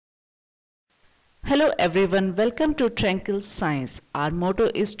Hello everyone, welcome to Tranquil Science. Our motto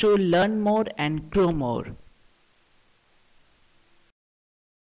is to learn more and grow more.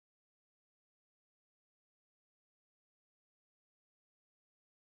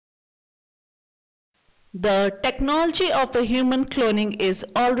 The technology of a human cloning is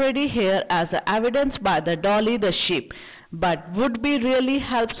already here as evidenced by the dolly the sheep. But would we really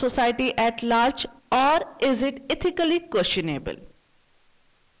help society at large, or is it ethically questionable?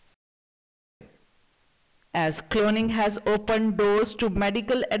 As cloning has opened doors to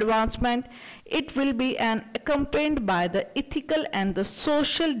medical advancement, it will be accompanied by the ethical and the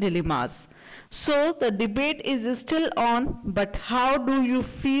social dilemmas. So the debate is still on, but how do you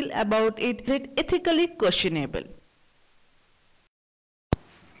feel about it? Is it ethically questionable?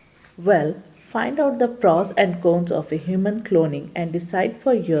 Well, find out the pros and cons of a human cloning and decide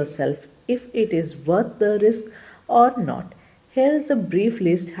for yourself if it is worth the risk or not. Here is a brief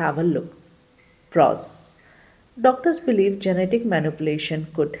list, have a look. Pros. Doctors believe genetic manipulation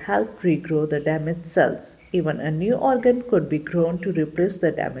could help regrow the damaged cells. Even a new organ could be grown to replace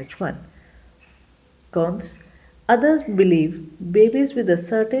the damaged one. Cons. Others believe babies with a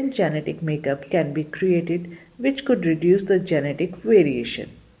certain genetic makeup can be created, which could reduce the genetic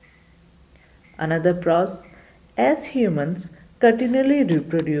variation. Another pros, as humans continually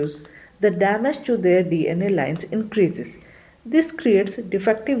reproduce, the damage to their DNA lines increases. This creates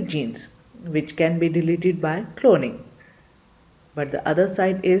defective genes, which can be deleted by cloning. But the other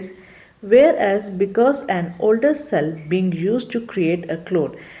side is, whereas because an older cell being used to create a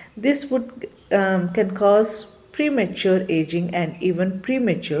clone, this can cause premature aging and even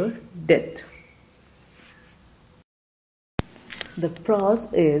premature death. The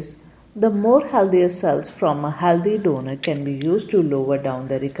pros is the more healthier cells from a healthy donor can be used to lower down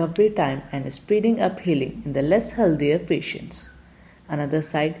the recovery time and speeding up healing in the less healthier patients. Another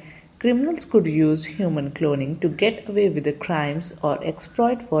side, criminals could use human cloning to get away with the crimes or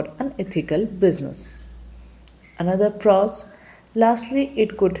exploit for unethical business. Another pros, lastly,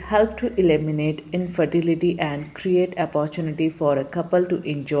 it could help to eliminate infertility and create opportunity for a couple to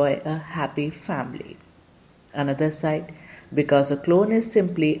enjoy a happy family. Another side, because a clone is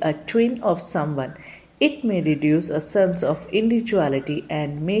simply a twin of someone, it may reduce a sense of individuality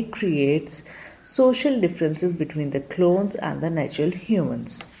and may create social differences between the clones and the natural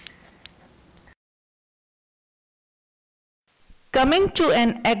humans. Coming to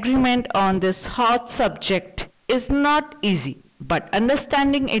an agreement on this hot subject is not easy, but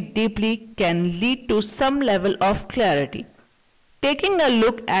understanding it deeply can lead to some level of clarity. Taking a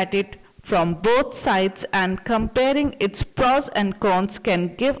look at it from both sides and comparing its pros and cons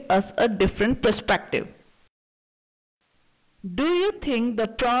can give us a different perspective. Do you think the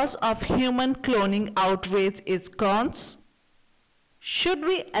pros of human cloning outweighs its cons? Should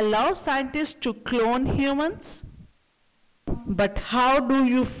we allow scientists to clone humans? But how do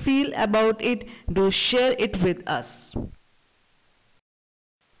you feel about it? Do share it with us.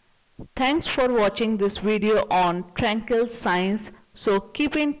 Thanks for watching this video on Tranquil Science. So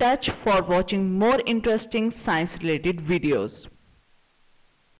keep in touch for watching more interesting science related videos.